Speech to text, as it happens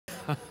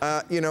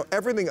You know,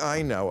 everything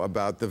I know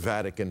about the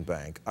Vatican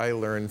Bank, I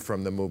learned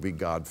from the movie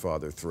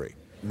Godfather 3,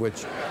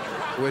 which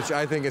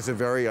I think is a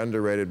very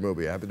underrated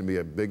movie. I happen to be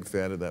a big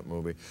fan of that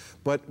movie.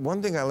 But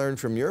one thing I learned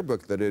from your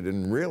book that I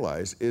didn't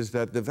realize is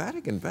that the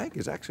Vatican Bank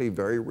is actually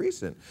very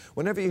recent.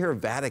 Whenever you hear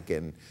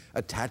Vatican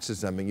attached to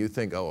something, you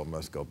think, oh, it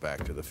must go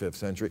back to the 5th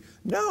century.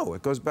 No,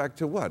 it goes back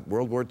to what,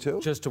 World War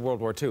II? Just to World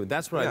War II.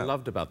 That's what I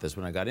loved about this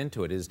when I got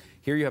into it, is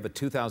here you have a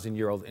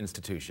 2,000-year-old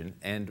institution,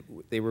 and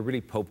they were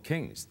really Pope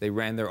kings. They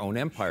ran their own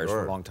empires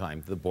for a long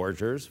time. The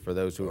Borgias, for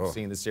those who have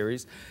seen the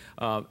series,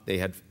 they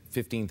had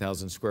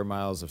 15,000 square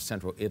miles of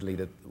central Italy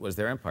that was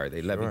their empire.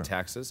 They levied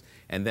taxes,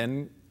 and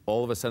then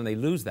all of a sudden they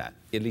lose that.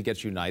 Italy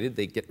gets united,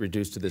 they get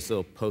reduced to this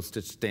little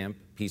postage stamp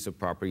piece of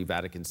property,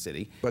 Vatican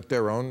City. But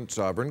their own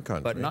sovereign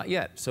country. But not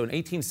yet. So in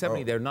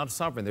 1870, they're not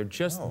sovereign. They're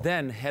just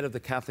then head of the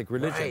Catholic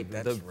religion,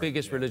 the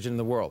biggest religion in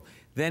the world.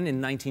 Then in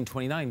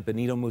 1929,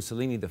 Benito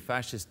Mussolini, the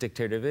fascist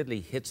dictator of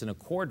Italy, hits an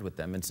accord with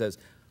them and says,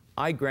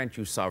 I grant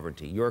you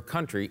sovereignty, your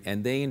country,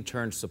 and they in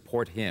turn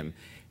support him.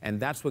 And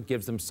that's what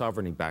gives them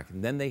sovereignty back.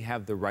 And then they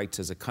have the rights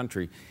as a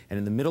country. And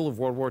in the middle of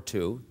World War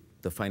II,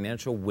 the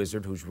financial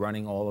wizard who's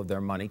running all of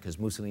their money, because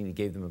Mussolini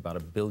gave them about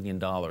 $1 billion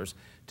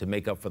to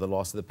make up for the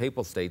loss of the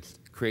Papal States,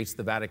 creates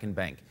the Vatican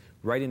Bank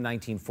right in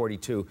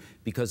 1942,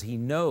 because he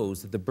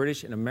knows that the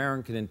British and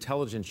American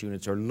intelligence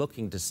units are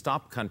looking to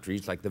stop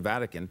countries like the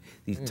Vatican,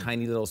 these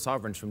tiny little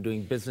sovereigns, from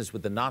doing business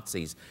with the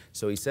Nazis.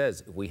 So he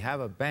says, if we have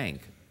a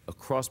bank, a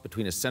cross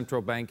between a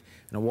central bank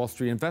and a Wall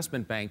Street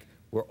investment bank,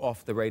 we're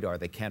off the radar.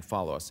 They can't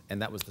follow us.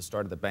 And that was the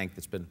start of the bank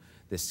that's been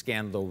this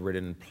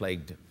scandal-ridden,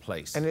 plagued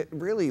place. And it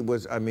really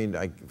was, I mean,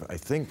 I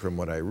think from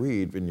what I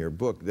read in your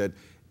book, that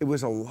it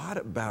was a lot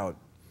about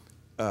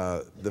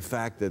the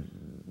fact that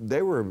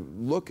they were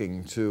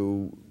looking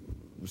to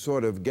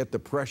sort of get the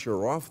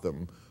pressure off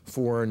them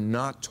for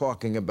not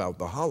talking about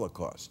the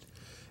Holocaust.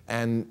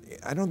 And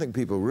I don't think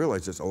people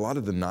realize this. A lot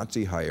of the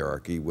Nazi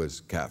hierarchy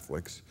was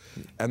Catholics.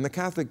 And the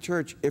Catholic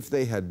Church, if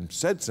they had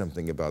said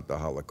something about the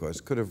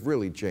Holocaust, could have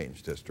really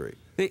changed history.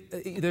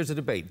 There's a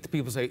debate.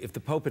 People say if the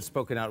Pope had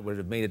spoken out, it would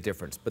have made a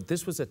difference. But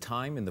this was a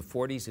time in the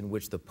 40s in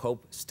which the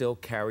Pope still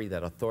carried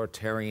that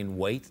authoritarian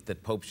weight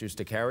that popes used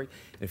to carry.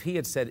 And if he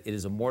had said it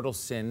is a mortal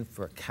sin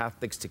for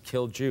Catholics to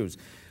kill Jews,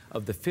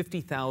 of the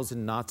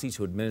 50,000 Nazis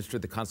who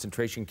administered the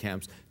concentration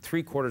camps,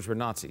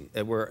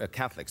 3/4 were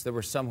Catholics. There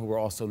were some who were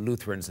also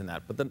Lutherans in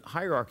that, but the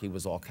hierarchy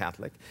was all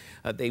Catholic.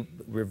 They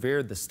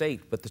revered the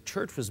state, but the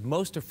church was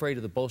most afraid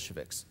of the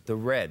Bolsheviks, the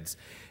Reds.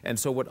 And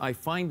so what I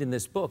find in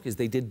this book is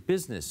they did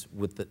business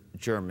with the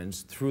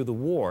Germans through the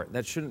war.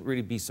 That shouldn't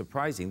really be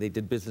surprising. They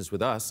did business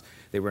with us.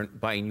 They were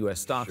buying U.S.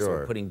 stocks, they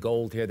were putting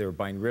gold here, they were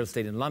buying real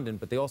estate in London,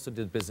 but they also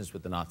did business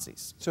with the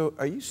Nazis. So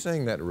are you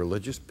saying that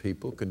religious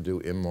people can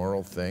do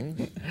immoral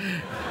things?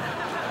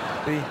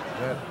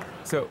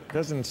 That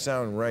doesn't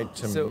sound right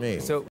to me.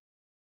 So